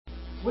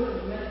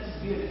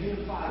be a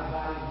unified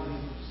body of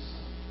believers,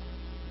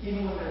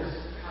 even when there's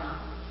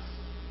conflicts.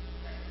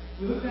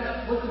 We looked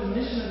at what the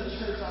mission of the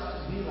church ought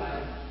to be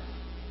like,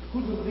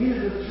 who the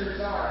leaders of the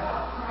church are,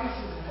 how Christ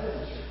is the head of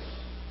the church.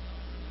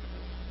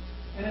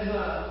 And as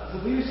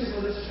the leadership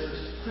of this church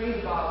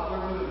prayed about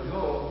where we would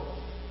go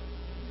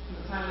from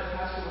the time that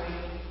Pastor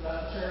Wayne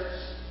left the church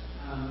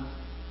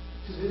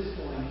to this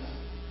point,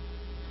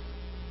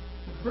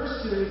 the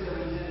first series that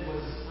we did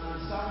was on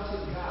the sovereignty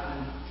of God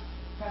and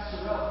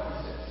Pastor Ralph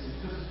concept series,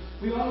 because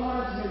we all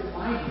wanted to be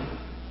reminded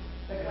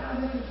that God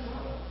is in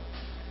control.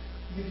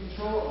 He's in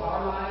control of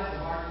our lives,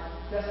 of our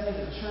destiny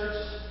as a church,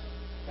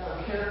 that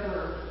will care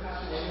for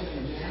Pastor Wayne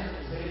and Jan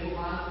as they move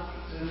on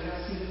to the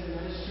next season in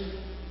ministry.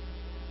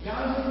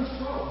 God is in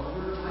control, and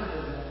we're reminded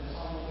of that in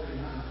Psalm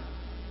 139.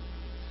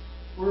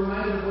 We're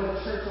reminded of what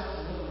a church ought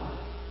to look like.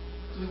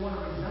 So we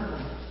want to resemble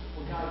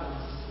what God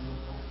wants us to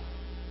look like.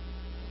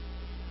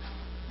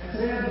 And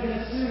today I begin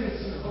a series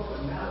in the book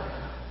of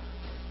Malachi.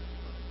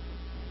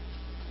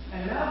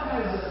 And Malachi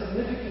is a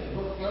significant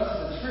book for us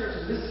as a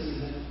church in this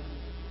season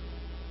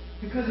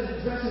because it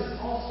addresses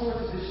all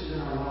sorts of issues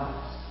in our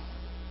lives.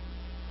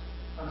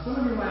 Some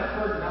of you might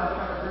have heard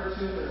Malachi referred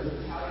to as the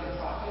Italian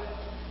prophet.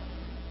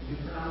 You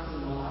pronounce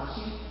it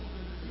Malachi.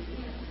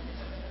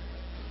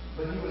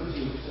 But he was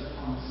Jewish, I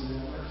promise you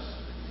that much.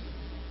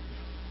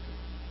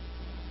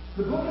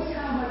 The book is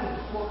kind of like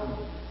a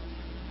courtroom.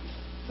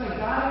 It's like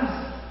God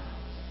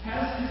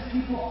has his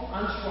people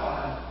on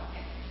trial,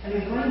 and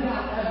he's laying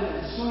down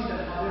evidence showing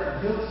them how they're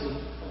guilty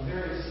of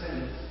various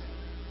things.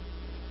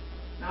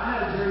 Now, I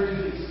had a jury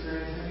duty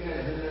experience. Maybe you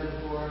guys have been there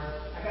before.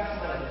 I got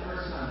to like the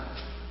first time.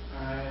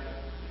 Alright?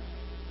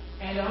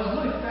 And I was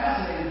really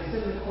fascinated to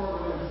sit in the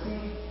courtroom and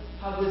see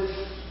how this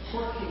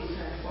court case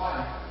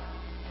transpired.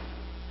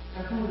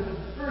 And from the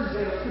first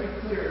day, it was pretty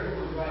clear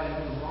who was right and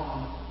who was wrong.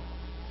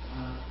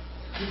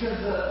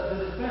 Because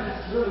the defense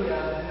really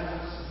didn't have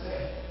much to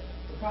say.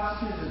 The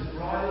prosecutors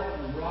brought it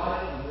and brought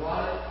it and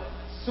brought it.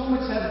 So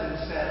much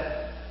evidence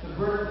that the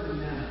verdict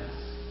was unanimous.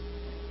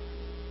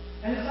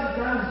 And it's like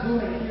God's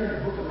doing it here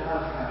in the book of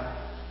Malachi.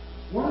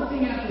 One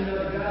thing after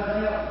another, God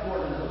laid out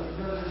before them, look,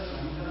 you've done this,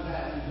 you've done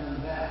that, you've done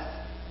that.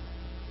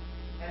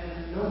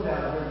 And no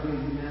doubt there will be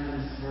a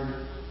unanimous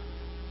verdict.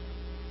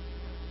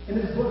 In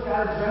this book,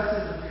 God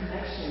addresses the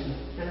connection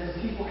that his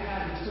people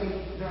had between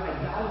their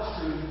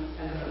idolatry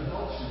and their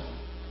adultery.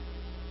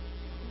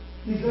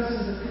 He addresses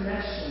the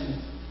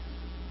connection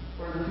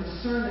or the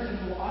concern that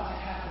people ought to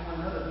have for one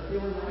another, that they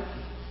were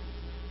lacking.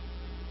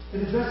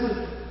 It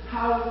addresses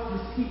how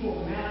his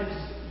people manage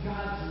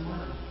God's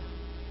money.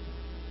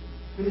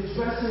 It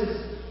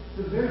addresses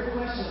the very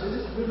question of,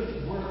 is it really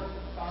worth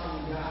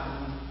following God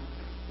when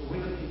the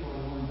wicked people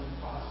are the ones that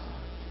prosper?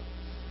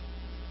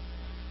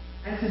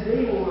 And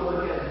today what we'll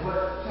look at is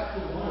what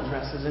chapter 1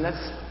 addresses, and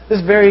that's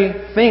this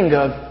very thing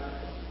of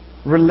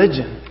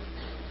religion.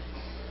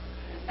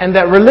 And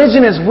that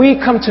religion, as we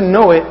come to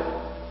know it,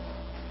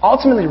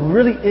 ultimately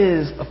really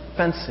is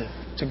offensive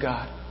to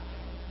God.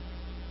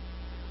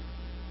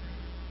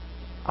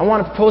 I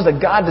want to propose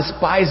that God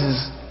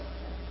despises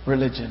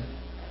religion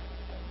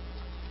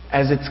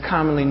as it's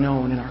commonly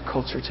known in our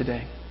culture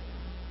today.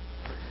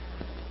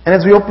 And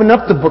as we open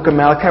up the book of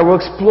Malachi, we'll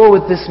explore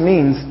what this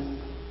means.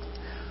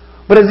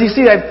 But as you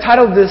see, I've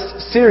titled this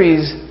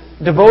series,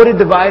 Devoted,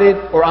 Divided,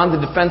 or On the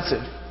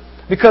Defensive.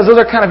 Because those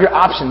are kind of your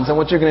options on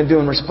what you're going to do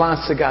in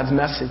response to God's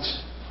message.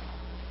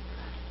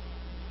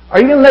 Are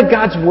you going to let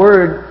God's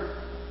Word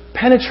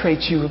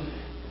penetrate you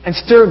and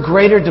stir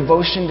greater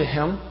devotion to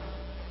Him?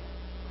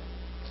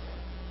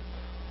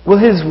 Will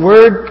His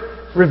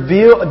Word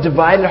reveal a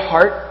divided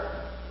heart?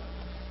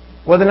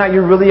 Whether or not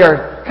you really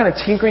are kind of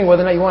tinkering,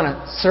 whether or not you want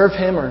to serve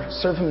Him or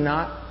serve Him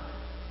not?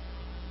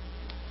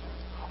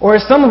 Or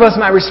as some of us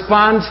might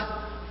respond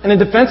in a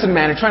defensive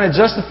manner, trying to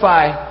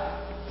justify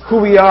who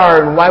we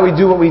are and why we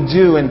do what we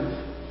do and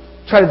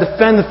try to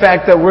defend the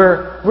fact that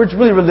we're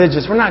really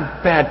religious. We're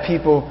not bad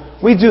people.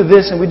 We do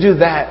this and we do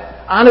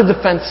that on a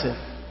defensive.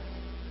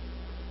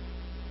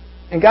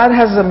 And God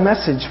has a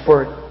message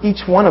for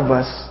each one of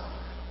us.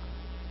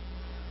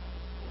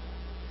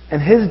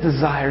 And His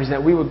desire is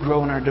that we would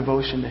grow in our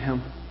devotion to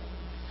Him.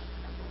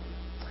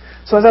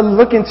 So as I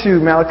look into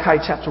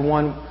Malachi chapter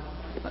 1,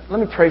 let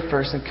me pray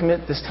first and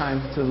commit this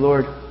time to the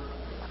Lord.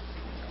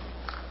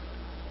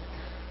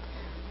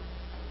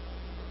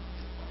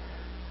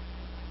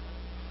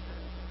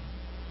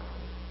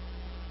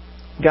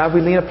 God,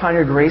 we lean upon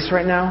your grace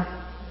right now.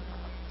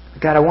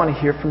 God, I want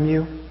to hear from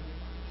you.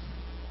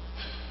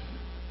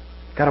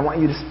 God, I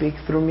want you to speak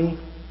through me.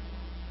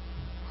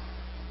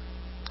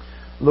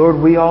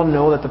 Lord, we all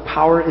know that the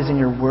power is in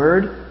your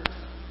word.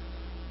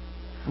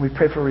 And we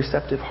pray for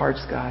receptive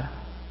hearts, God.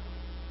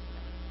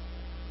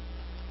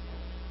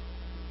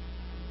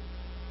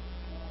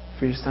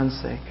 For your Son's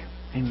sake.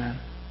 Amen.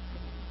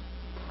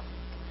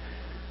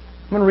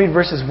 I'm going to read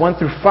verses 1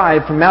 through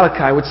 5 from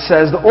Malachi, which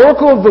says, The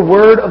oracle of the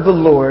word of the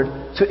Lord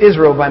to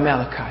Israel by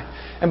Malachi.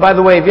 And by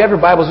the way, if you have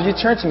your Bibles, would you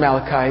turn to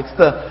Malachi? It's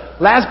the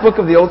last book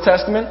of the Old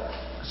Testament.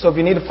 So if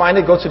you need to find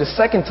it, go to the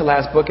second to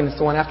last book, and it's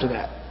the one after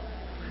that.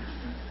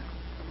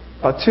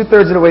 about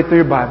 2/3 of the way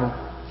through your Bible.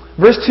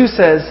 Verse 2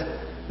 says,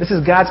 this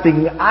is God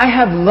speaking, I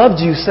have loved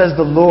you, says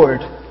the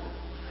Lord.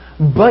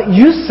 But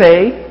you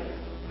say,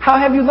 how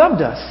have you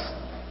loved us?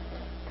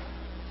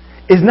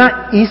 Is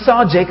not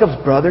Esau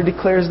Jacob's brother,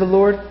 declares the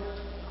Lord?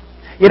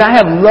 Yet I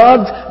have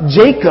loved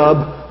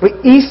Jacob,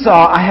 but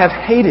Esau I have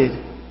hated.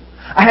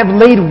 I have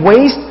laid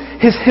waste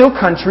his hill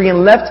country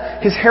and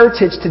left his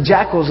heritage to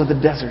jackals of the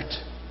desert.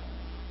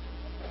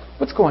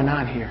 What's going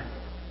on here?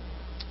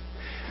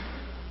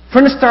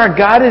 From the start,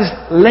 God is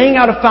laying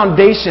out a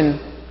foundation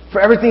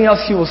for everything else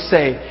He will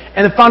say.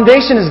 And the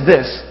foundation is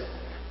this.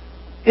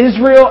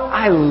 Israel,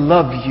 I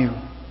love you.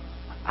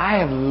 I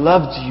have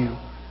loved you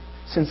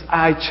since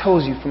I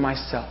chose you for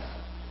myself.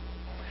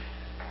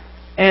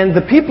 And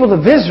the people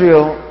of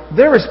Israel,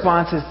 their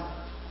response is,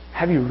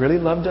 have you really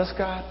loved us,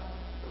 God?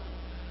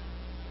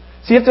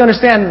 So you have to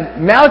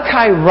understand,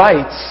 Malachi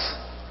writes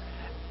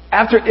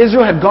after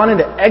Israel had gone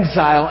into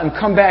exile and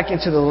come back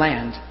into the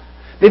land.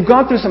 They've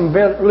gone through some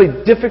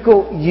really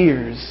difficult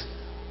years.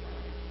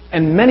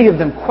 And many of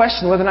them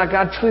question whether or not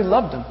God truly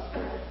loved them.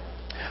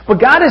 But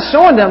God is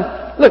showing them,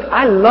 look,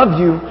 I love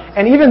you,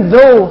 and even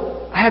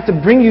though I have to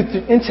bring you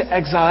into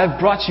exile, I've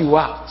brought you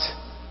out.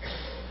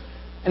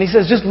 And He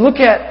says, just look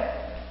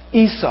at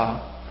Esau.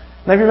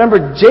 Now if you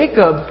remember,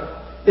 Jacob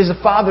is the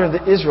father of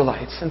the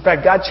Israelites. In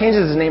fact, God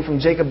changes his name from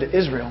Jacob to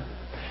Israel.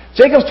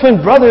 Jacob's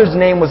twin brother's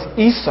name was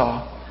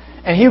Esau,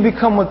 and he would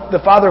become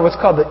the father of what's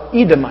called the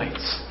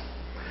Edomites.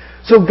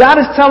 So God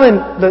is telling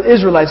the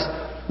Israelites,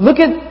 look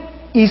at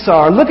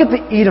Esau, look at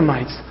the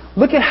Edomites,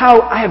 look at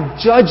how I have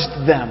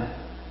judged them.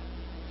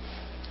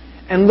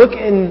 And look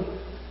in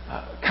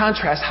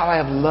contrast how I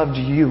have loved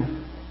you.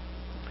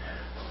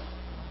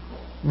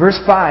 Verse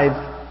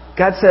 5,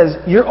 God says,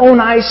 your own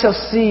eyes shall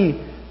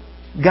see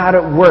God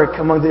at work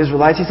among the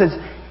Israelites. He says,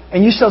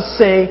 and you shall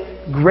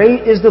say,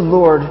 great is the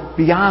Lord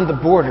beyond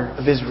the border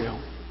of Israel.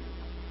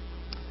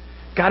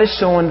 God is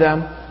showing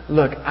them,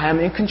 look, I am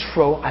in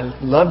control. I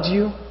loved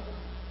you.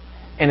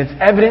 And it's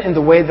evident in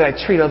the way that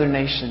I treat other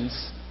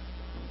nations.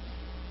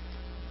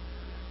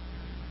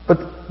 But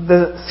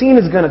the scene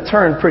is going to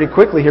turn pretty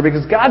quickly here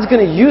because God's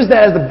going to use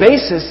that as the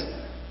basis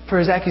for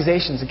His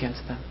accusations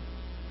against them.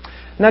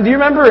 Now, do you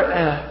remember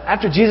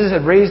after Jesus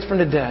had raised from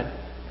the dead,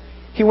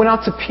 He went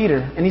out to Peter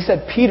and He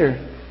said, Peter,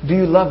 do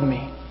you love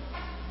me?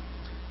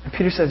 And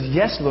Peter says,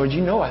 yes, Lord,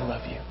 you know I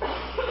love you.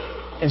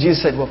 And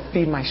Jesus said, well,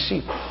 feed my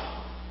sheep.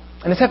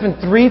 And this happened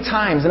 3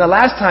 times. And the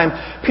last time,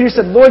 Peter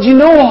said, Lord, you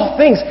know all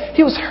things.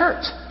 He was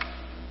hurt.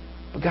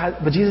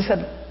 But Jesus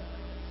said,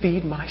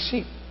 feed my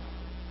sheep.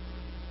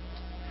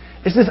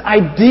 It's this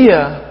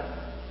idea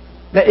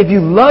that if you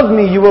love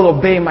me, you will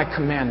obey my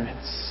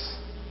commandments.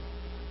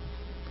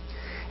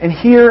 And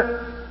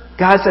here,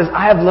 God says,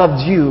 I have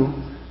loved you,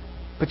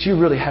 but you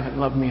really haven't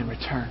loved me in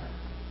return.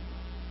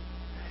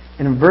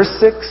 And in verse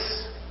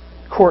 6,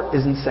 court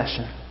is in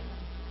session.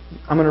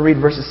 I'm going to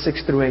read verses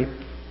 6 through 8.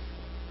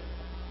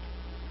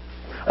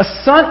 A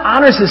son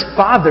honors his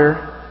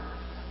father,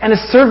 and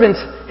a servant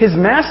his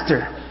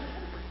master.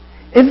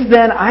 If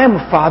then I am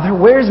a father,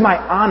 where is my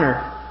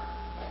honor?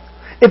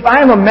 If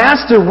I am a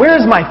master, where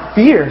is my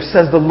fear,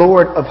 says the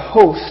Lord of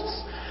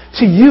hosts,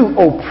 to you,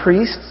 O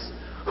priests,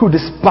 who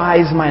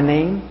despise my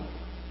name?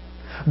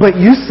 But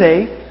you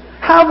say,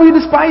 how have we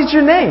despised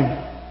your name?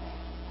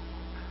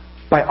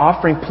 By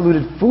offering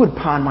polluted food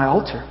upon my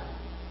altar.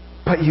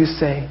 But you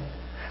say,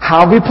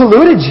 how have we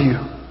polluted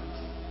you?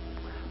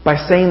 By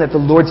saying that the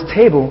Lord's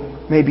table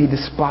may be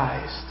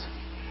despised.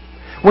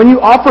 When you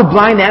offer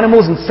blind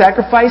animals in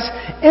sacrifice,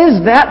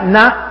 is that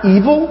not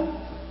evil?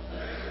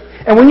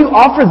 And when you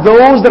offer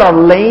those that are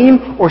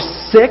lame or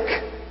sick,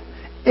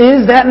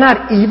 is that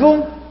not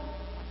evil?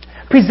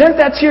 Present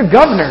that to your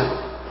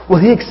governor.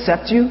 Will he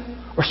accept you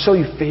or show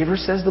you favor,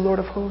 says the Lord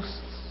of hosts?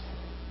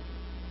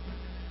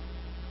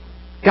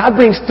 God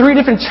brings 3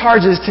 different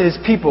charges to His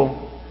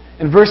people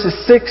in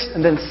verses 6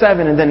 and then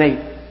 7 and then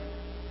 8.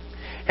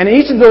 And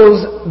each of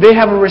those, they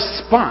have a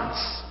response.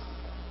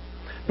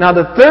 Now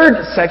the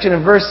third section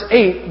in verse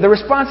 8, the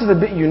response is a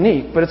bit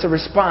unique, but it's a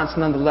response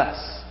nonetheless.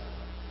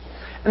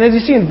 And as you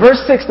see in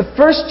verse 6, the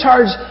first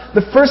charge,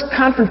 the first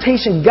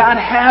confrontation God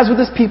has with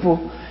His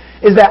people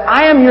is that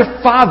I am your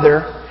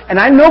father, and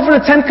I know from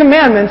the 10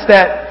 Commandments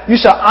that you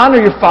shall honor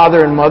your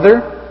father and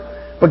mother.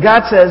 But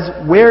God says,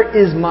 where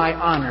is my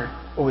honor,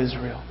 O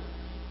Israel?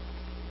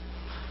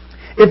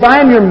 If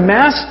I am your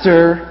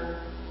master,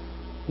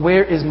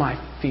 where is my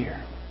fear?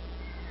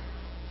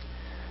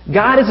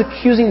 God is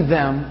accusing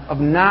them of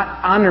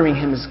not honoring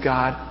Him as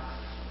God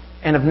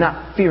and of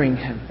not fearing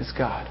Him as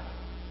God.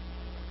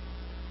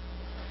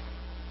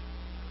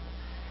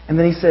 And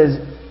then He says,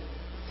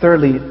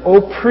 thirdly,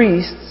 O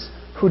priests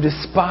who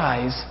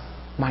despise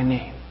my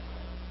name.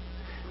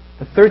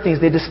 The third thing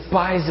is they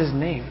despise His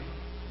name.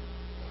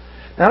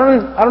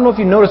 Now, I don't know if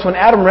you noticed when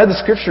Adam read the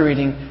scripture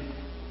reading,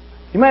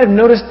 you might have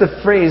noticed the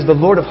phrase, the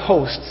Lord of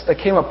hosts, that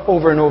came up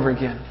over and over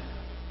again.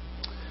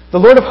 The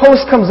Lord of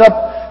hosts comes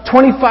up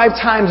 25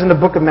 times in the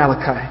book of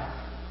Malachi.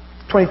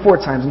 24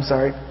 times, I'm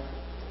sorry.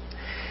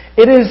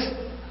 It is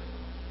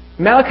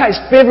Malachi's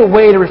favorite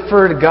way to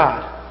refer to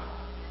God.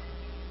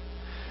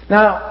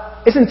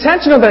 Now, it's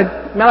intentional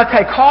that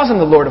Malachi calls him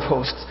the Lord of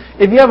hosts.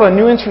 If you have a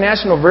New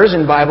International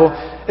Version Bible,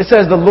 it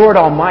says the Lord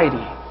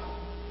Almighty.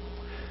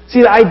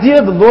 See, the idea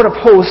of the Lord of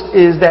hosts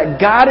is that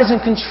God is in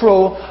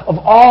control of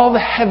all the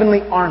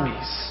heavenly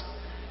armies,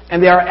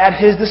 and they are at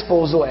His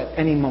disposal at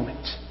any moment.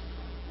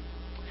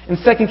 In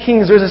 2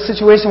 Kings, there's a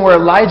situation where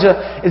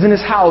Elijah is in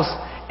his house,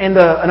 and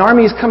an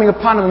army is coming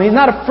upon him, and he's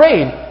not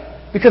afraid,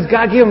 because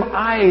God gave him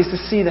eyes to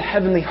see the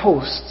heavenly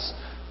hosts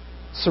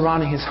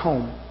surrounding his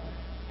home.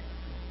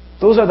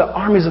 Those are the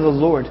armies of the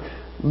Lord.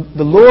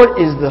 The Lord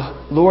is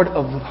the Lord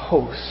of the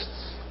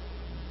hosts.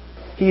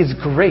 He is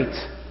great.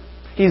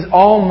 He is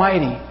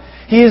almighty.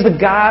 He is the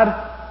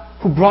God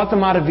who brought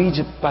them out of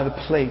Egypt by the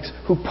plagues,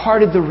 who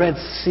parted the Red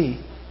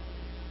Sea,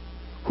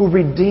 who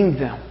redeemed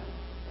them.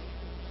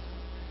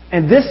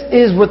 And this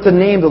is what the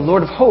name the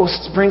Lord of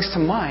hosts brings to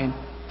mind.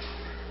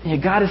 And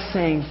yet God is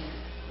saying,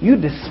 you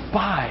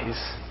despise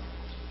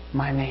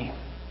my name.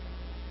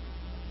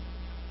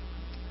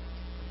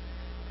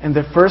 And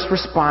their first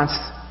response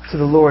to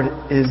the Lord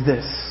is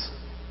this: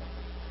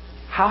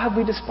 how have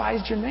we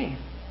despised your name?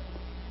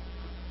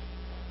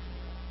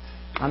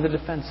 On the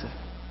defensive.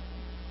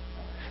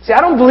 See,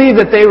 I don't believe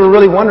that they were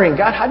really wondering,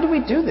 God, how do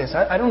we do this?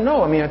 I don't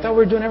know. I mean, I thought we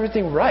were doing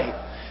everything right.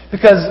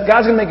 Because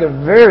God's going to make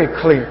it very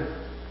clear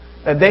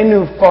that they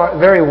knew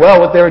very well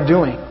what they were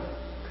doing.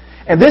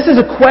 And this is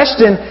a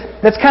question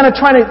that's kind of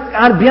trying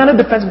to be on the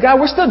defensive. God,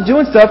 we're still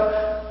doing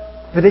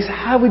stuff. But they say,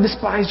 how have we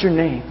despised your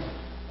name?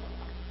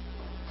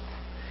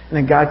 And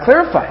then God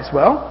clarifies.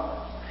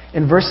 Well,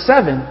 in verse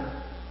 7,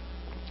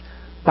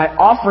 by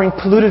offering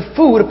polluted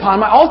food upon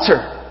my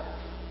altar.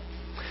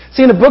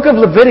 See, in the book of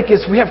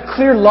Leviticus, we have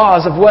clear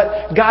laws of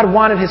what God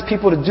wanted His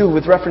people to do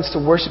with reference to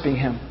worshiping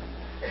Him.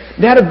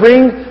 They had to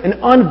bring an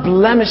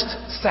unblemished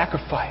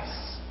sacrifice.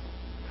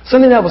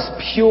 Something that was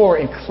pure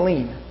and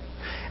clean.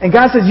 And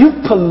God says,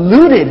 you've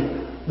polluted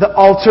the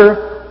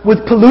altar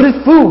with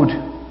polluted food.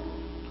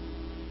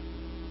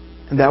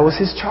 And that was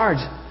His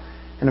charge.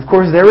 And of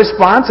course, their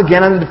response,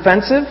 again on the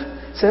defensive,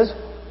 says,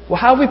 well,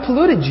 how have we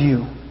polluted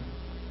you?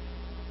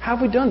 How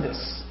have we done this?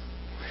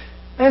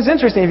 And it's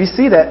interesting, if you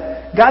see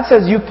that, God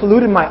says, you've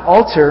polluted my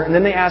altar, and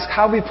then they ask,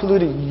 how have we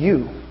polluted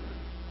you?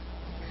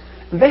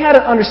 And they had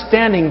an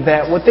understanding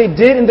that what they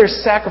did in their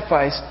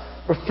sacrifice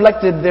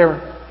reflected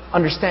their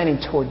understanding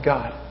toward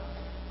God.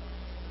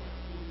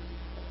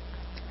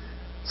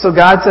 So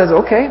God says,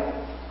 okay,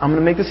 I'm going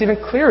to make this even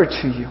clearer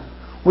to you.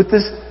 With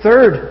this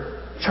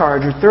third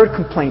charge, or third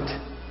complaint,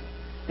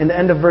 in the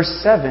end of verse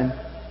 7,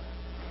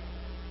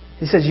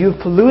 He says, you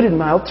have polluted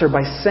my altar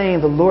by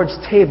saying the Lord's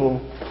table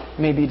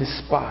may be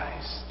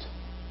despised.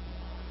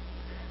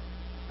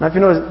 Now if you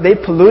notice, they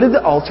polluted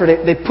the altar,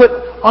 they put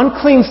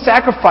unclean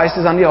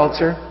sacrifices on the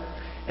altar,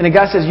 and then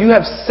God says, you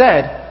have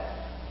said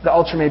the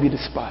altar may be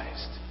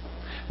despised.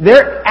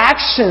 Their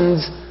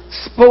actions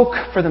spoke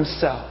for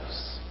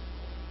themselves.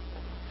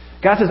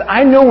 God says,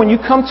 I know when you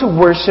come to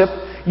worship,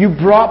 you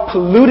brought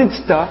polluted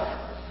stuff,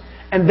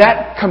 and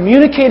that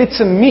communicated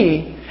to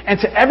me and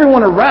to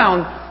everyone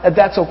around that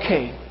that's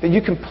okay, that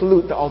you can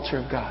pollute the altar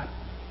of God.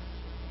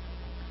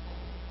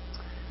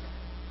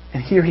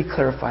 And here He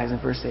clarifies in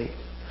verse 8.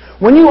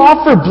 When you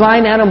offer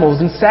blind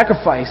animals in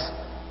sacrifice,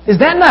 is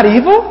that not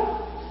evil?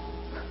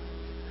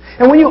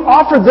 And when you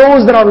offer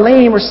those that are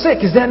lame or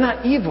sick, is that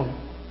not evil?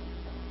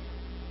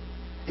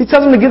 He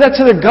tells them to give that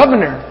to their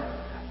governor.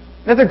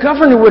 That their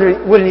governor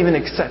wouldn't even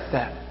accept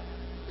that.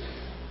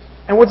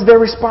 And what's their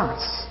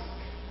response?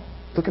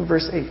 Look in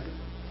verse 8.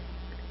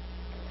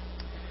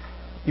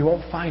 You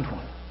won't find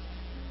one.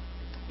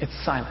 It's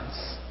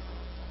silence.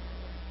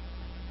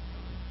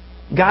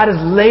 God has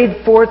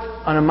laid forth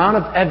an amount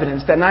of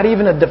evidence that not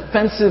even a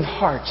defensive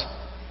heart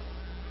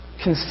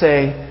can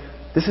say,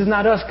 this is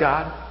not us,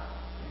 God.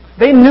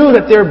 They knew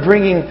that they were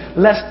bringing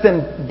less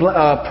than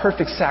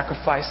perfect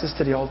sacrifices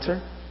to the altar.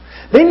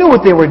 They knew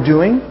what they were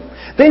doing.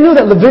 They knew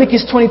that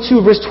Leviticus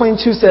 22 verse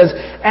 22 says,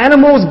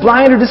 animals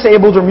blind or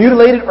disabled or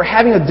mutilated or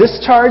having a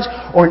discharge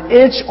or an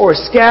itch or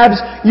scabs,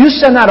 you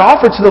shall not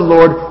offer to the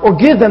Lord or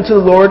give them to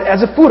the Lord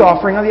as a food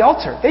offering on the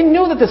altar. They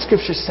knew that the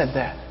Scripture said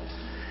that.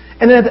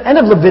 And then at the end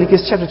of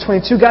Leviticus chapter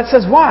 22, God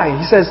says, why?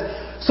 He says,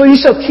 so you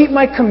shall keep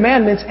my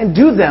commandments and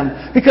do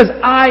them, because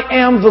I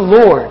am the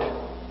Lord.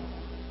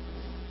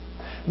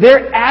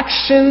 Their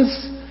actions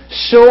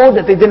showed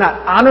that they did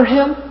not honor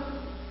Him.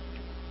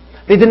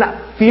 They did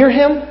not fear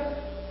Him.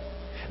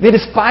 They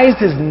despised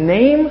His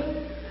name.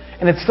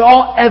 And it's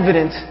all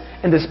evident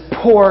in this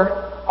poor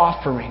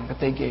offering that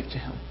they gave to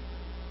Him.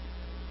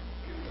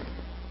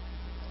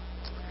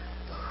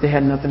 They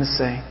had nothing to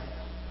say.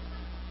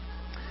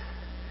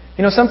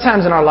 You know,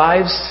 sometimes in our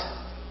lives,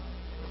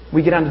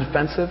 we get on the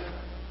defensive.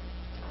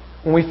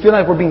 When we feel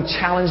like we're being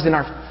challenged in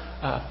our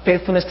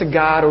faithfulness to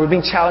God, or we're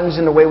being challenged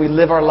in the way we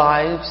live our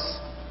lives.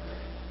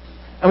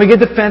 And we get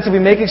defensive, we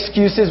make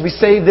excuses, we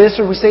say this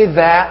or we say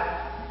that.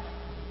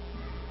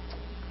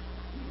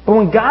 But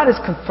when God is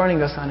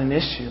confronting us on an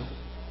issue,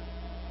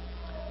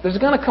 there's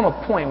going to come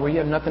a point where you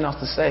have nothing else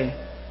to say.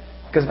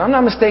 Because if I'm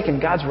not mistaken,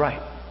 God's right.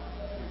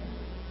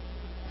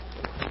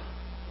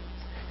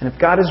 And if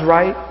God is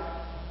right,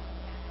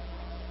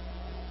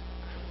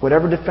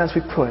 whatever defense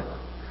we put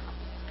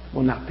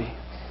will not be.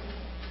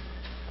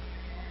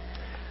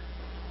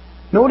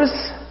 Notice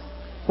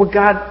what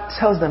God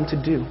tells them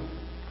to do.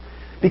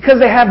 Because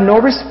they have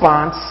no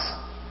response,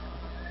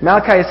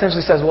 Malachi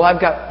essentially says, well, I've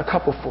got a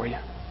couple for you.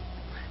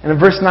 And in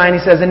verse 9 he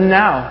says, and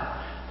now,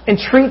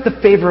 entreat the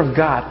favor of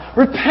God.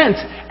 Repent.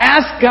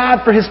 Ask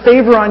God for His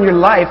favor on your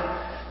life,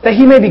 that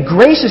He may be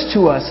gracious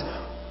to us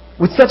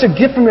with such a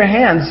gift from your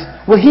hands.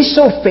 Will He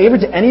show favor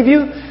to any of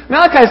you?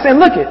 Malachi is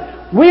saying, look it,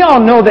 we all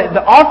know that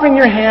the offering in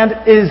your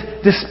hand is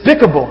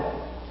despicable.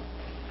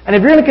 And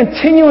if you're going to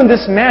continue in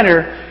this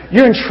manner,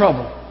 you're in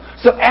trouble.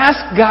 So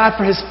ask God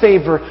for His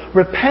favor.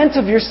 Repent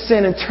of your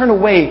sin and turn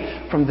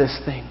away from this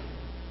thing.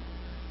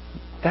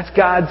 That's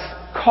God's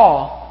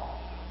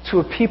call to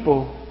a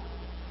people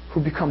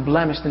who become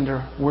blemished in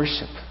their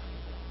worship.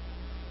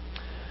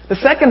 The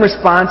second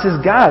response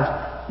is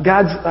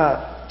God's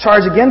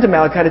charge again to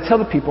Malachi to tell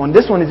the people. And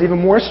this one is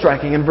even more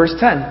striking in verse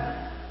 10.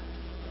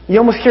 You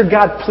almost hear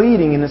God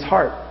pleading in His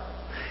heart.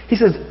 He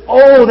says,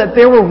 oh, that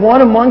there were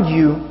one among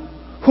you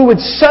who would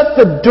shut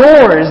the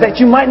doors that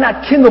you might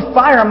not kindle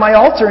fire on my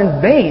altar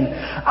in vain.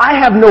 I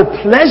have no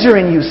pleasure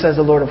in you, says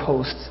the Lord of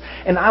hosts,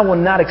 and I will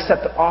not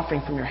accept the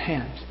offering from your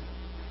hand.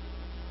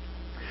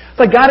 It's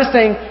like God is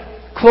saying,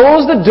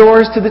 close the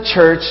doors to the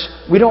church.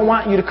 We don't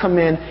want you to come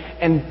in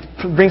and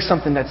bring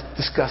something that's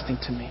disgusting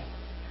to me.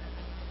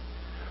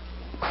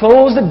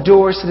 Close the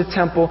doors to the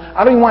temple.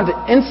 I don't even want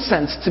the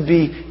incense to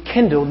be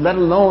kindled, let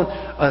alone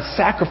a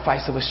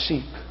sacrifice of a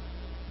sheep.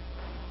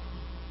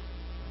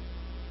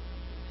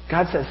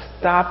 God says,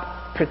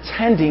 stop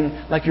pretending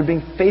like you're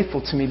being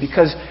faithful to me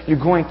because you're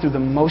going through the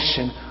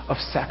motion of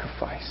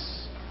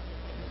sacrifice.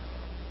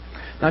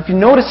 Now, if you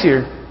notice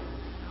here,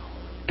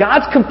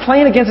 God's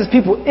complaint against His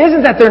people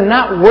isn't that they're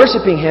not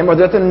worshiping Him or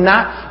that they're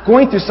not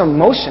going through some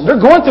motion.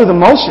 They're going through the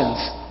motions.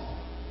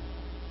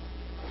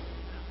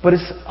 But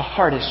it's a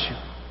heart issue.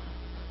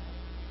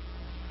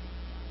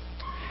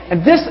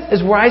 And this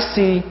is where I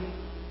see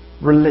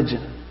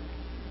religion.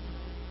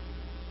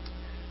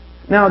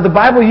 Now, the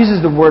Bible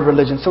uses the word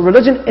religion, so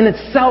religion in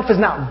itself is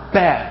not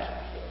bad.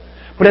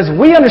 But as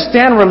we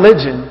understand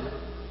religion,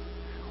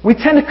 we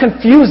tend to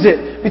confuse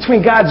it between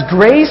God's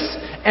grace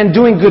and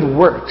doing good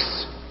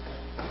works.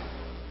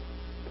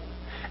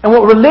 And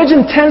what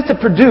religion tends to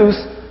produce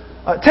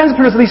at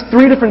least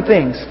three different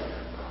things.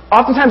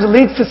 Oftentimes it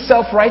leads to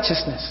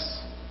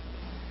self-righteousness.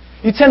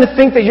 You tend to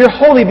think that you're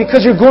holy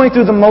because you're going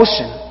through the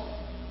motion.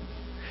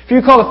 If you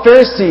recall a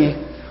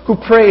Pharisee who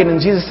prayed, and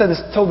Jesus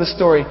told this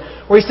story,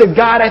 where he said,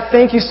 God, I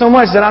thank you so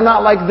much that I'm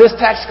not like this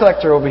tax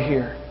collector over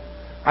here.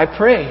 I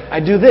pray, I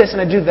do this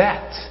and I do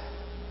that.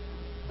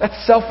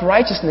 That's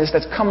self-righteousness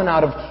that's coming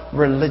out of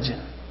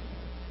religion.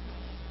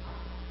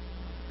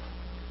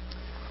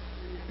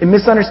 It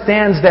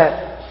misunderstands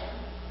that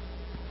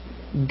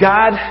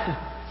God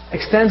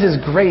extends His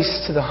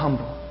grace to the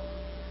humble.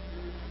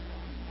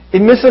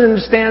 It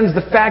misunderstands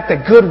the fact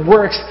that good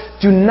works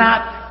do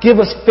not give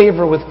us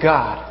favor with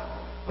God,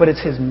 but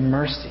it's His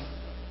mercy.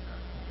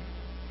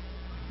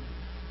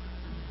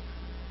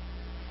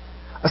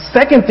 A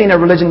second thing that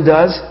religion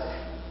does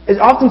is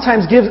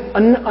oftentimes gives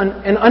an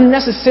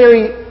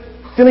unnecessary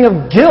feeling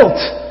of guilt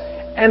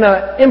and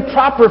an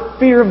improper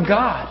fear of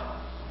God.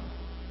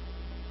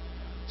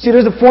 See,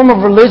 there's a form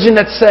of religion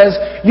that says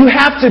you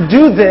have to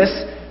do this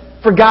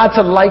for God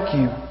to like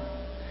you.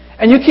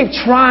 And you keep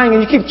trying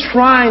and you keep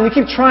trying and you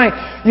keep trying.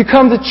 You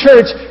come to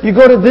church, you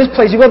go to this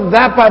place, you go to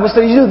that Bible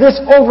study, you do this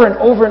over and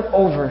over and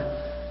over.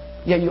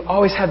 Yet you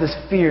always have this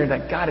fear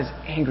that God is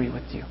angry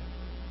with you.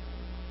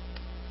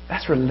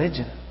 That's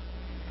religion.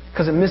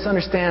 Because it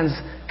misunderstands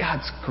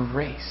God's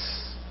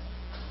grace.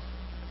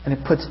 And it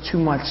puts too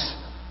much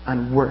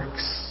on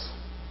works.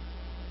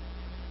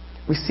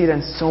 We see it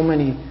in so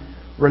many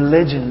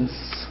religions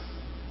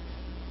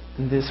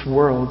in this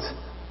world.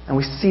 And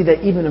we see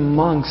that even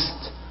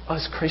amongst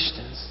us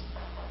Christians.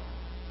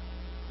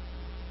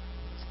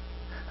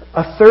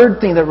 A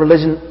third thing that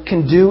religion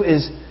can do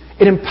is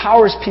it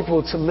empowers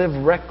people to live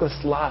reckless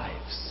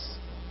lives.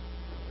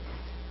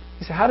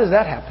 You say, how does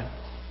that happen?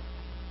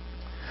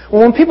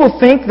 Well, when people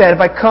think that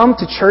if I come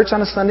to church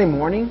on a Sunday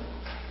morning,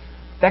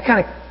 that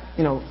kind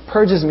of,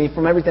 purges me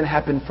from everything that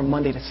happened from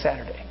Monday to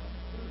Saturday.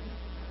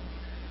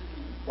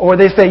 Or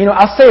they say,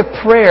 I'll say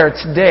a prayer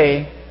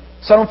today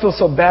so I don't feel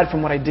so bad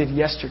from what I did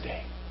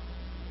yesterday.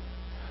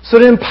 So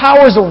it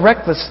empowers a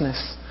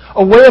recklessness,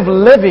 a way of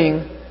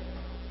living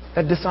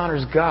that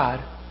dishonors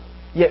God,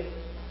 yet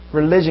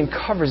religion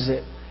covers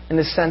it in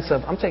the sense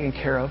of, I'm taken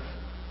care of,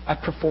 I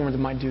performed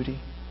my duty.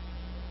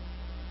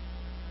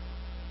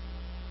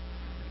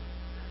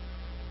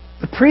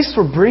 The priests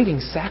were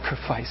bringing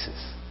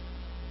sacrifices.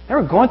 They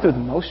were going through the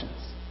motions.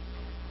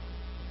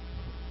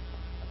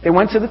 They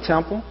went to the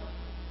temple.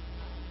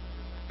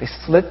 They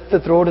slit the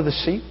throat of the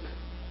sheep.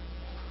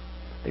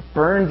 They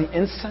burned the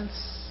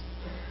incense.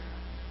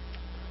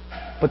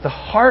 But the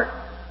heart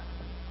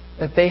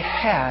that they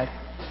had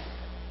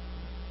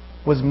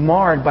was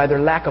marred by their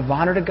lack of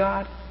honor to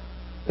God,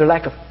 their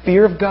lack of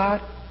fear of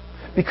God,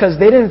 because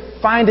they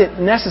didn't find it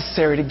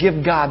necessary to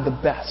give God the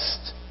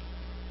best.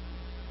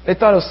 They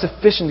thought it was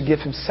sufficient to give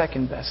Him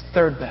second best,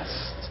 third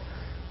best,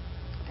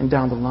 and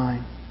down the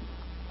line.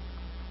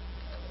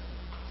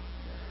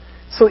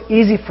 It's so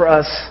easy for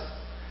us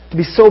to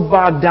be so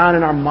bogged down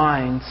in our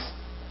minds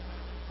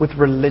with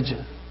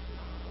religion.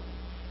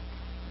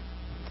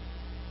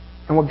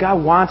 And what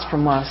God wants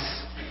from us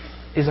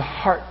is a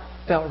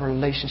heartfelt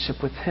relationship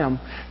with Him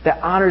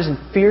that honors and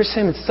fears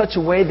Him in such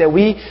a way that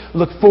we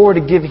look forward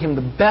to giving Him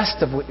the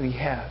best of what we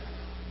have.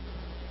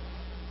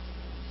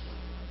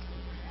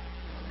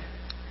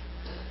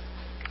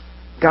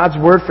 God's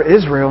word for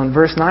Israel in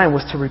verse 9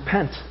 was to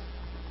repent.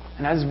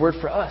 And that's His word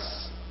for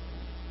us.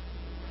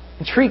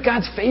 Entreat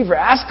God's favor.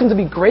 Ask Him to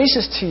be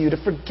gracious to you, to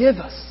forgive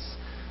us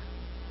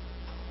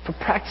for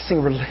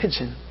practicing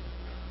religion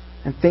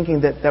and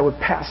thinking that that would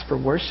pass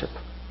for worship.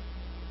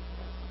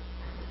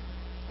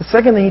 The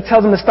second thing, He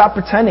tells them to stop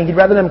pretending. He'd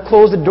rather them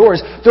close the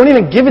doors. Don't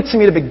even give it to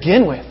me to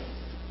begin with.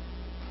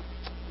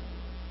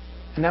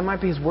 And that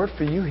might be His word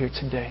for you here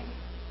today.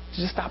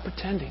 Just stop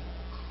pretending.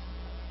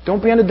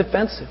 Don't be on the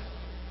defensive.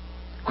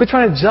 Quit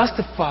trying to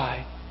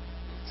justify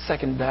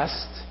second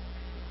best,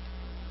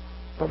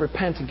 but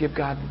repent and give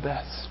God the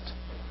best.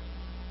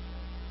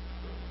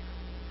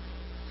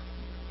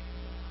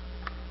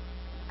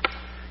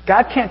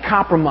 God can't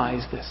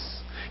compromise this.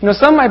 You know,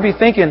 some might be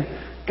thinking,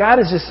 God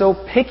is just so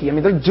picky. I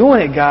mean, they're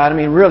doing it, God. I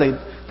mean, really,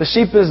 the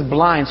sheep is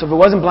blind. So if it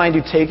wasn't blind,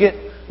 you'd take it.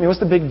 I mean, what's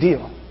the big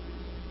deal?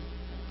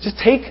 Just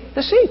take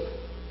the sheep.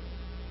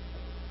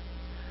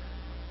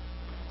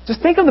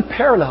 Just think of the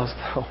parallels,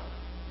 though.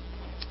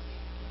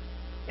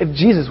 If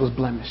Jesus was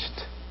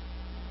blemished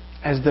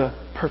as the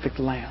perfect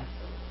lamb,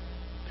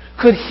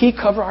 could He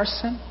cover our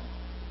sin?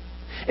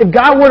 If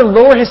God were to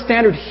lower His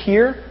standard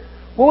here,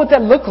 what would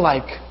that look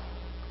like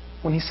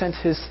when He sent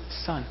His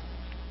Son?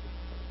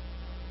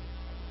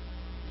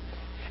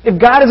 If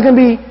God is going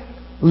to be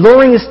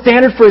lowering His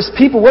standard for His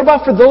people, what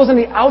about for those on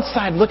the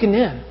outside looking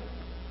in?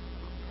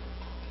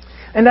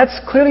 And that's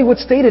clearly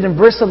what's stated in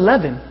verse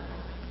 11.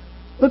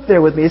 Look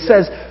there with me. It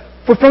says,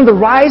 "For from the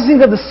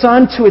rising of the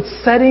sun to its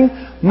setting,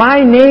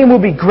 my name will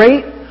be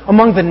great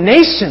among the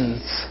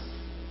nations.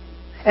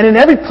 And in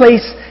every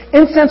place,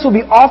 incense will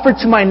be offered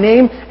to my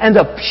name and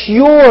a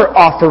pure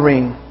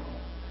offering.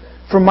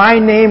 For my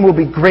name will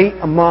be great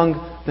among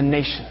the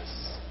nations."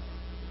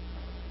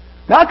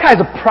 Malachi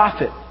is a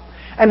prophet.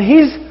 And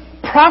he's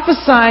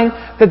prophesying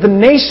that the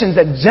nations,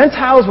 that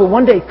Gentiles will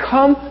one day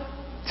come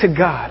to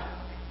God.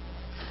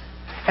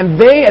 And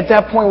they, at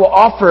that point, will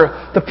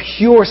offer the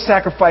pure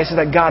sacrifices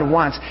that God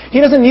wants. He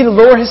doesn't need to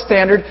lower His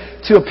standard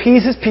to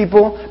appease His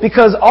people,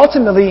 because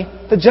ultimately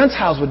the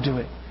Gentiles would do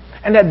it.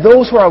 And that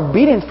those who are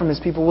obedient from His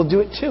people will do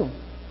it too.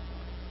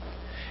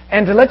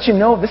 And to let you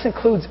know, this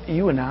includes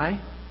you and I.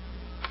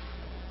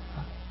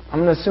 I'm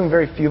going to assume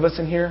very few of us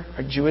in here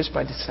are Jewish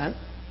by descent.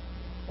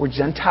 We're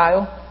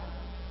Gentile.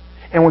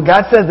 And when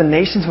God says the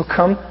nations will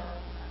come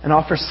and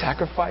offer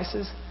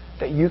sacrifices,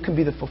 that you can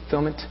be the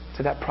fulfillment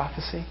to that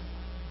prophecy.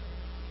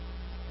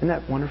 Isn't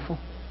that wonderful?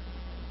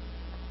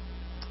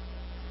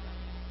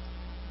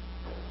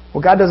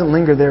 Well, God doesn't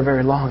linger there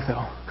very long,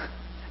 though,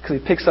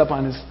 because He picks up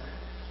on His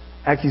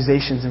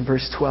accusations in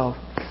verse 12.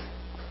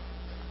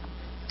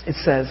 It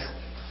says,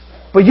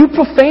 "But you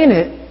profane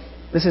it,"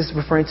 this is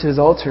referring to His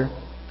altar,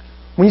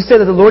 "when you say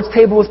that the Lord's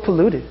table is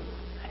polluted,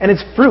 and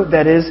its fruit,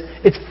 that is,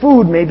 its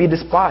food, may be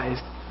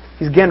despised."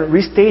 He's again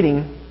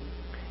restating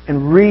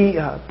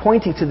and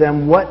pointing to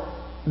them what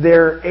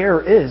their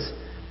error is.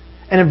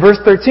 And in verse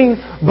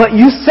 13, "But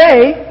you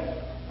say,"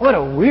 what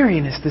a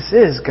weariness this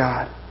is,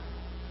 God.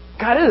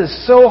 God, it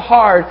is so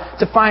hard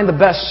to find the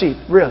best sheep,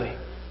 really.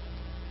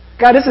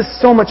 God, this is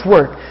so much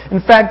work. In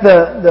fact,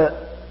 the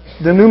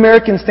New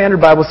American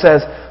Standard Bible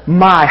says,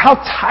 "My, how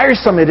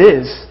tiresome it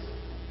is."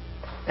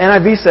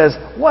 NIV says,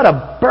 "What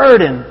a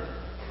burden."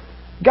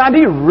 God, do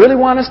you really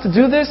want us to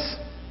do this?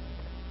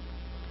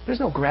 There's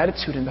no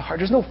gratitude in the heart.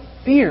 There's no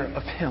fear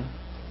of Him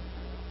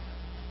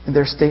in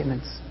their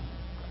statements.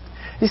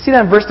 You see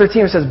that in verse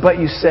 13 it says, "But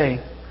you say."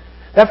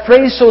 That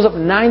phrase shows up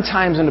 9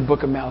 times in the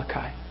book of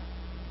Malachi.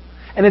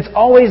 And it's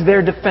always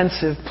their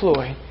defensive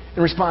ploy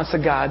in response to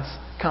God's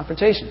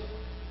confrontation.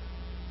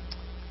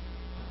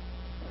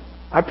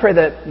 I pray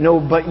that no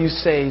 "but you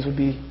says" would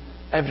be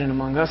evident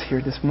among us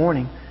here this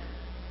morning.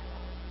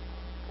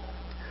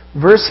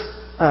 Verse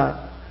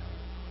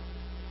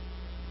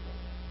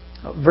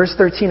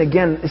 13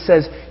 again, it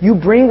says, "You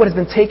bring what has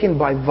been taken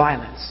by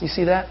violence." You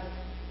see that?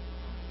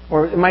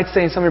 Or it might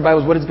say in some of your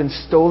Bibles, "what has been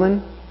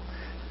stolen."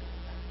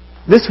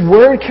 This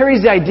word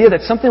carries the idea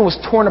that something was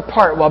torn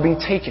apart while being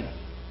taken.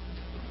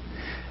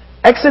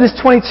 Exodus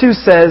 22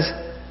 says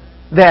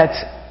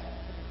that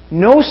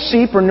no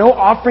sheep or no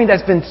offering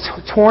that's been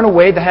torn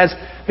away, that has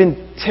been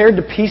teared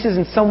to pieces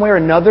in some way or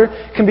another,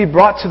 can be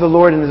brought to the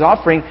Lord in His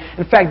offering.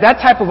 In fact, that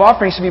type of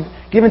offering should be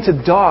given to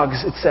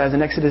dogs, it says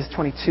in Exodus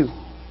 22.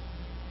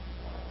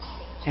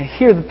 And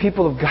here the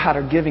people of God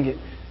are giving it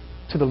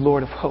to the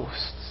Lord of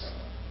hosts.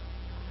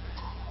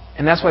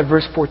 And that's why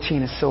verse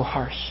 14 is so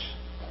harsh.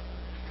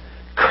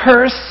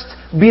 Cursed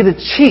be the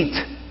cheat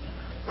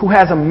who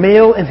has a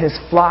male in his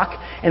flock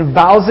and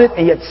vows it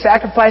and yet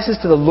sacrifices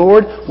to the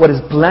Lord what is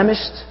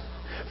blemished.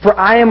 For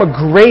I am a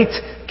great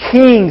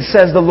king,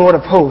 says the Lord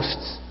of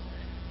hosts,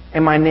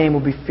 and my name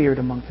will be feared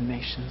among the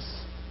nations.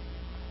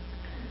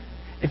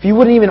 If you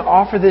wouldn't even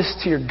offer this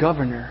to your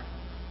governor,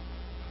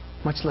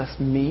 much less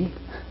me,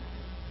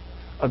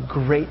 a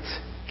great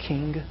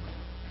king.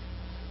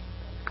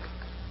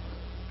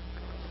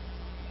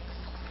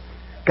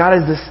 God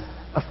is this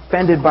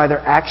offended by their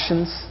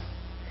actions.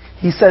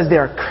 He says they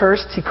are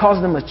cursed. He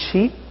calls them a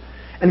cheat.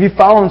 And if you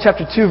follow in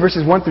chapter 2,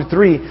 verses 1 through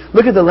 3,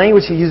 look at the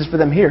language he uses for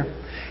them here.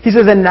 He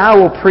says, and now,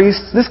 O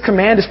priests, this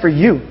command is for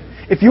you.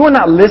 If you will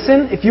not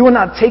listen, if you will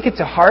not take it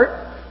to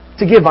heart,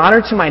 to give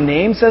honor to my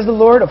name, says the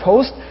Lord of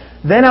hosts,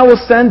 then I will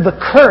send the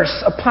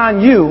curse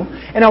upon you,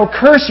 and I will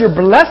curse your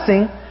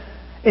blessing.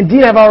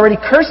 Indeed, I have already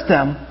cursed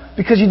them,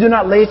 because you do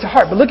not lay it to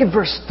heart. But look at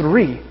verse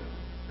 3.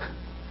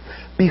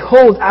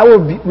 Behold, I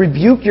will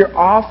rebuke your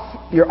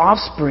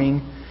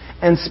offspring,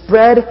 and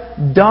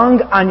spread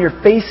dung on your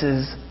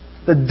faces,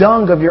 the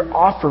dung of your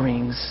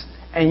offerings,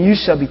 and you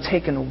shall be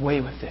taken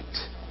away with it.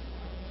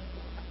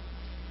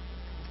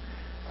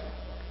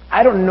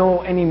 I don't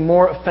know any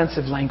more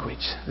offensive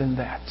language than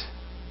that.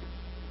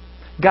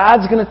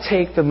 God's going to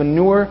take the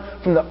manure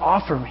from the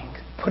offering,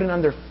 put it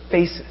on their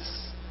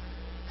faces.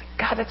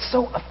 God, that's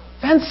so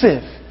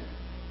offensive.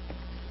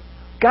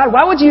 God,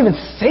 why would you even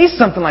say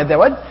something like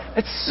that?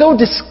 It's so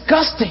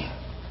disgusting.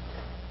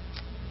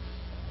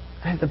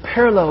 And the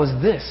parallel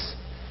is this.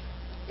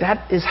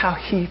 That is how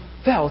he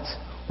felt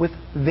with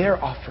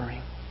their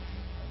offering.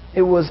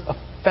 It was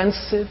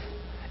offensive.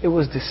 It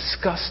was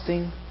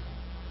disgusting.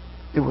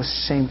 It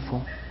was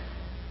shameful.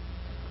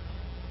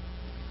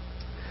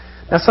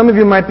 Now, some of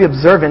you might be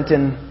observant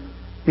and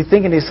be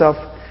thinking to yourself,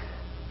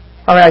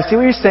 all right, I see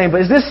what you're saying,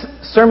 but is this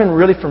sermon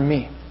really for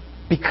me?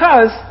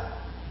 Because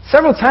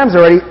several times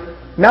already,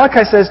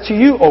 Malachi says, to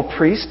you, O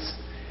priests,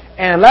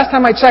 and last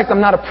time I checked, I'm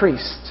not a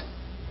priest.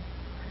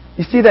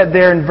 You see that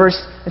there in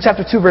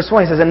chapter 2, verse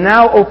 1. He says, and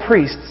now, O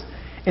priests.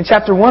 In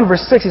chapter 1,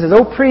 verse 6, he says,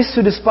 O priests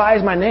who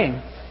despise my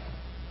name.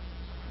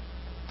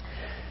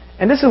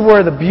 And this is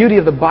where the beauty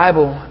of the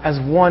Bible as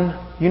one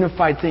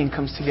unified thing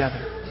comes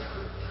together.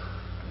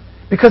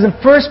 Because in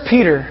 1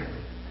 Peter,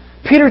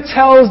 Peter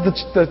tells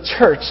the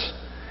church,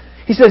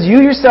 he says,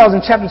 you yourselves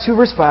in chapter 2,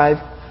 verse 5,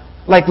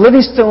 like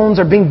living stones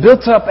are being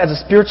built up as a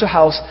spiritual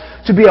house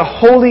to be a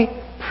holy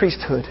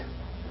priesthood,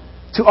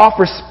 to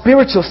offer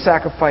spiritual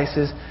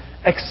sacrifices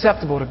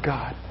acceptable to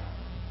God.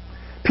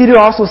 Peter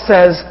also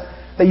says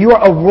that you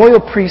are a royal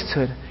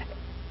priesthood.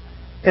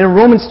 And in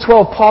Romans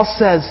 12, Paul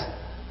says,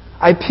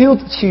 I appeal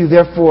to you,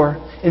 therefore,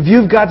 in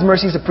view of God's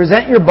mercies, to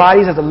present your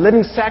bodies as a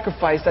living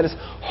sacrifice that is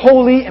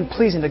holy and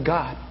pleasing to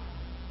God.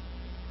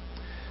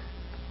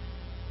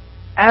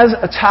 As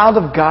a child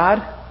of God,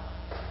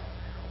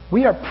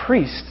 we are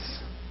priests.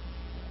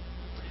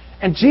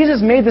 And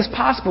Jesus made this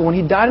possible when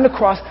He died on the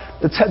cross.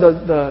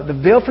 The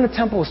veil from the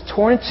temple was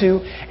torn in two,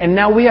 and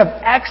now we have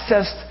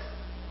access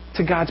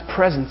to God's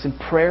presence in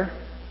prayer.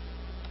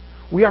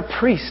 We are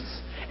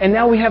priests, and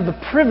now we have the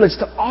privilege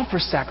to offer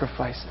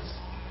sacrifices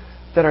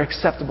that are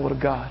acceptable to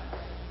God.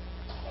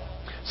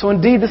 So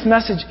indeed, this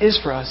message is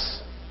for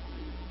us.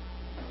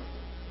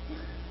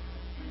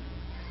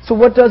 So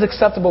what does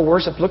acceptable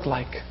worship look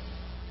like?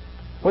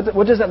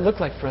 What does that look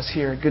like for us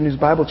here at Good News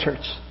Bible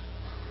Church?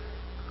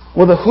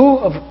 Well, the who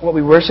of what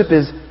we worship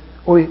is,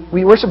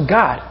 we worship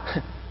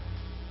God.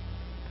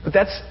 But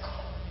that's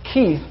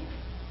key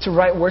to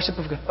right worship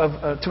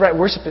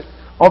it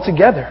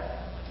altogether.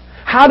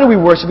 How do we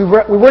worship?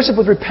 We worship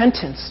with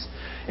repentance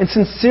and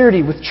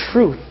sincerity, with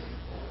truth.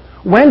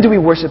 When do we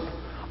worship?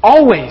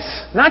 Always,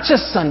 not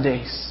just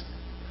Sundays.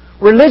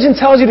 Religion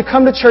tells you to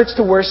come to church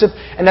to worship,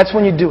 and that's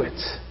when you do it.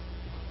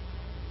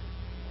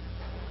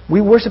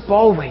 We worship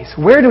always.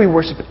 Where do we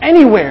worship?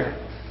 Anywhere.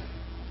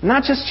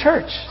 Not just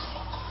church.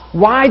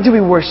 Why do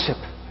we worship?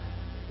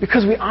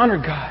 Because we honor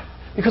God.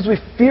 Because we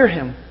fear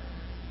Him.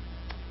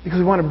 Because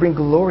we want to bring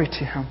glory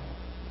to Him.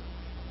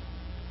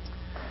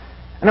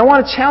 And I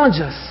want to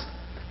challenge us.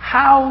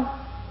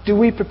 How do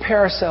we prepare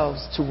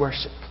ourselves to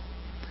worship?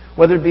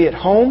 Whether it be at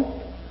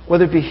home,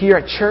 whether it be here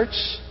at church.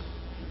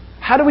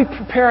 How do we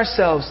prepare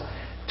ourselves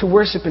to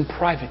worship in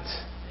private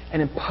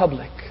and in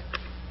public?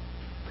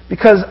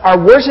 Because our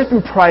worship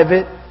in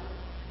private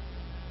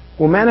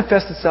will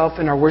manifest itself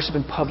in our worship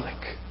in public.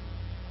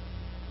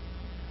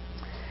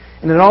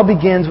 And it all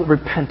begins with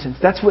repentance.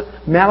 That's what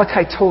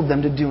Malachi told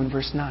them to do in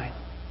verse 9.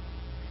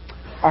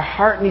 Our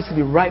heart needs to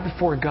be right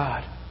before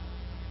God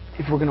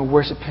if we're going to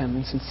worship Him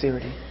in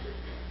sincerity.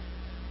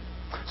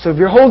 So if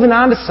you're holding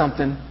on to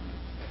something,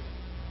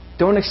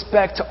 don't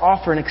expect to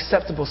offer an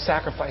acceptable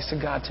sacrifice to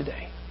God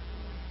today.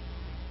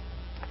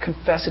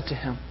 Confess it to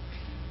Him.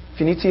 If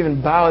you need to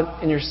even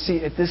bow in your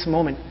seat at this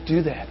moment,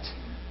 do that.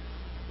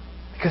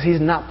 Because He's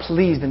not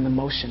pleased in the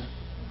motion.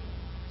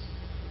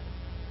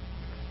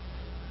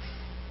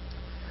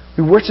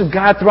 We worship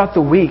God throughout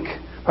the week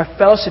by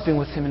fellowshipping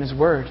with Him in His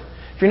Word,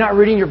 If you're not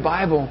reading your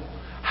Bible,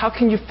 how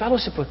can you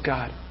fellowship with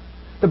God?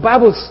 The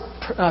Bible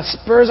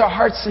spurs our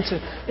hearts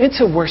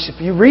into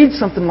worship. You read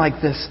something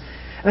like this,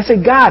 and I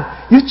say, God,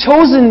 you've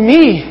chosen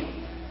me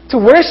to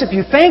worship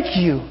you. Thank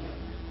you.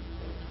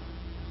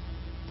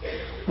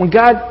 When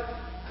God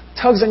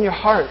tugs on your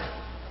heart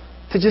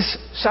to just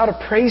shout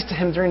a praise to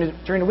Him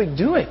during the week,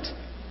 do it.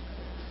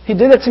 He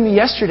did that to me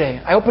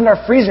yesterday. I opened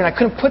our freezer and I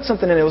couldn't put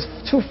something in it. It was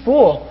too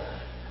full.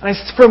 And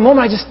for a moment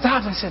I just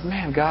stopped and I said,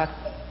 man, God,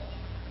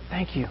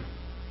 thank you.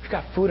 We've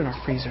got food in our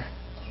freezer.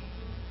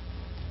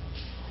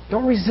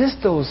 Don't resist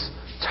those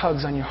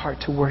tugs on your heart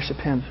to worship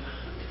Him.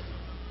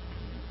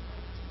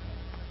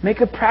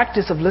 Make a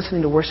practice of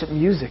listening to worship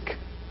music.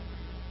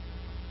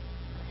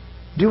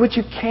 Do what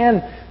you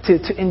can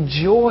to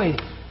enjoy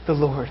the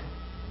Lord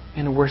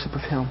and to worship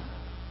of Him.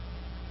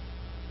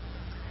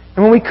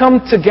 And when we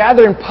come to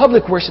gather in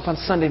public worship on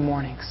Sunday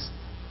mornings,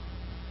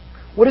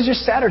 what does your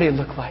Saturday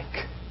look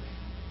like?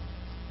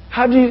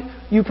 How do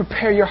you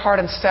prepare your heart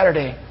on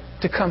Saturday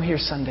to come here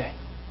Sunday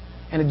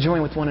and to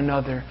join with one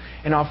another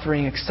in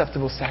offering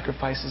acceptable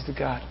sacrifices to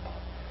God?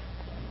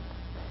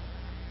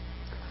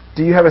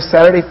 Do you have a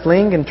Saturday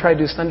fling and try to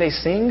do Sunday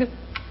sing?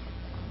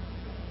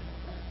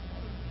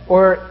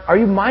 Or are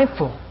you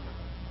mindful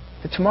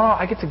that tomorrow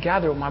I get to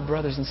gather with my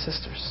brothers and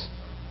sisters?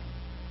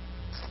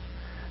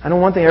 I know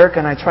one thing Erica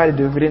and I try to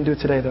do. We didn't do it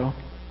today, though.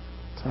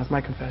 So that's my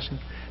confession.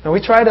 No,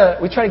 we try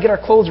to get our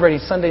clothes ready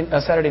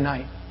Saturday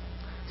night.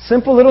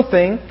 Simple little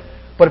thing,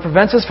 but it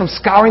prevents us from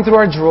scouring through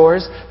our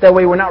drawers. That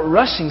way we're not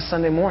rushing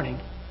Sunday morning.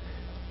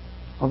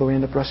 Although we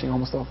end up rushing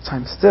almost all the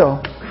time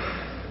still.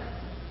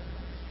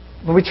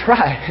 But we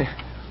try.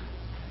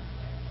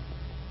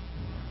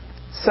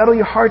 Settle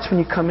your hearts when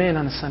you come in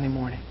on a Sunday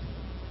morning.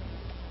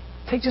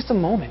 Take just a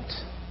moment.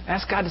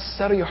 Ask God to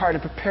settle your heart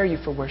and prepare you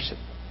for worship.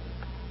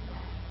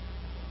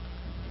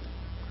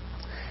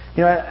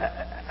 You know,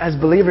 as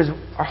believers,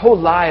 our whole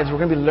lives we're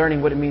going to be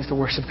learning what it means to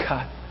worship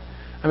God.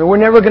 I mean, we're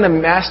never going to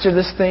master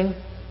this thing.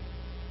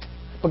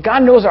 But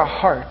God knows our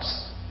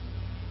hearts.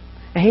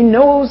 And He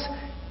knows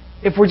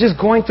if we're just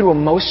going through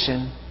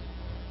emotion.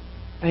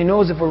 And He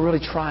knows if we're really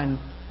trying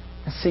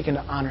and seeking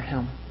to honor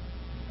Him.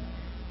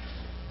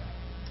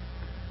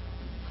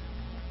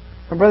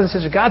 My brothers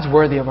and sisters, God's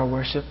worthy of our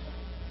worship.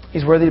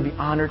 He's worthy to be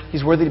honored.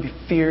 He's worthy to be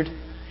feared.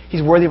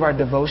 He's worthy of our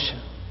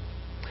devotion.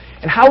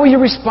 And how will you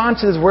respond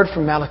to this word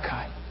from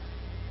Malachi?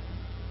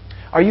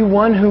 Are you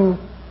one who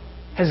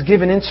has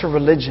given into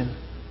religion?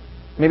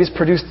 Maybe it's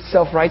produced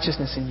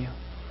self-righteousness in you.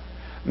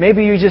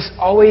 Maybe you're just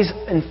always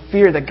in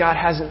fear that God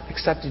hasn't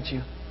accepted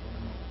you.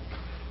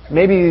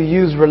 Maybe you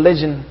use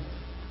religion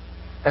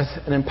as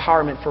an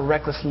empowerment for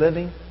reckless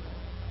living.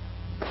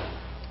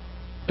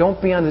 Don't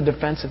be on the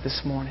defensive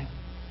this morning.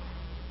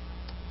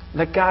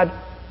 Let God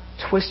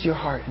twist your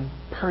heart and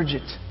purge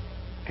it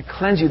and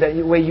cleanse you that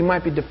way you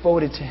might be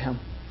devoted to Him.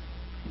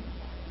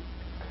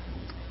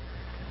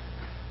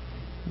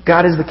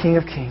 God is the King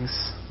of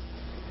Kings.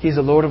 He's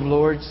the Lord of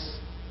Lords.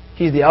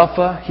 He's the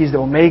Alpha. He's the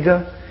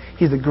Omega.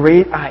 He's the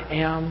great I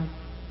am.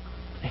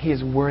 And He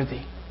is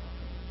worthy.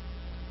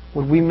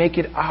 Would we make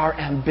it our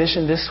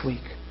ambition this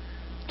week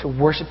to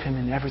worship Him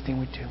in everything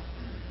we do?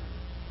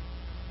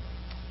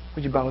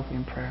 Would you bow with me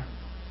in prayer?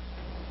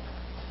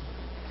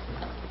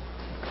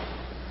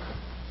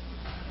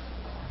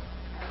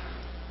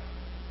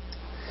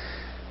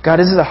 God,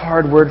 this is a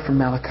hard word from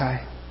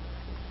Malachi.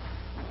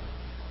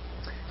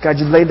 God,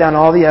 you laid down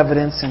all the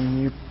evidence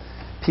and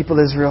people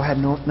of Israel had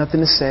nothing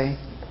to say.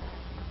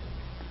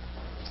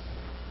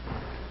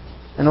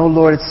 And oh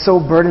Lord, it's so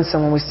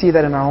burdensome when we see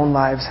that in our own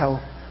lives, how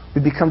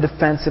we become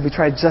defensive. We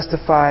try to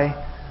justify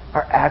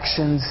our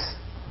actions,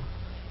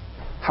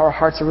 how our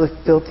hearts are really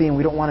filthy and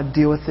we don't want to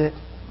deal with it.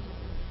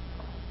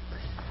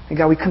 And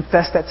God, we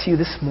confess that to you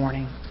this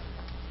morning.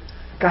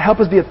 God,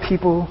 help us be a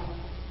people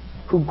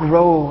who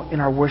grow in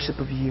our worship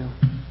of you,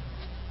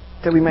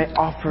 that we may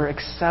offer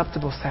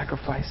acceptable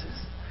sacrifices,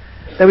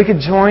 that we could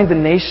join the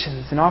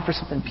nations and offer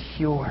something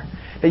pure,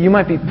 that you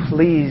might be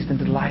pleased and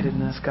delighted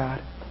in us, God.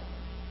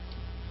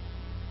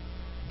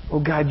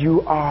 Oh God,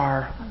 you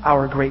are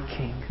our great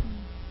King,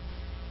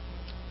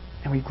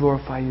 and we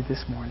glorify you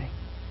this morning.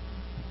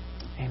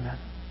 Amen.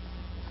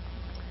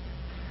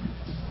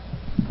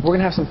 We're going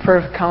to have some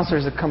prayer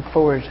counselors that come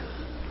forward.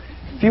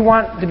 If you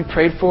want to be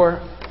prayed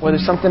for, whether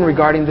it's something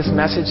regarding this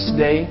message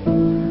today,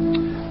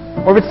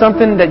 or if it's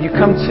something that you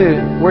come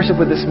to worship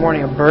with this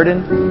morning, a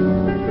burden,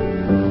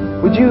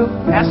 would you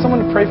ask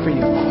someone to pray for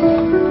you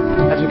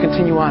as we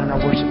continue on in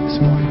our worship this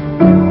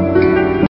morning?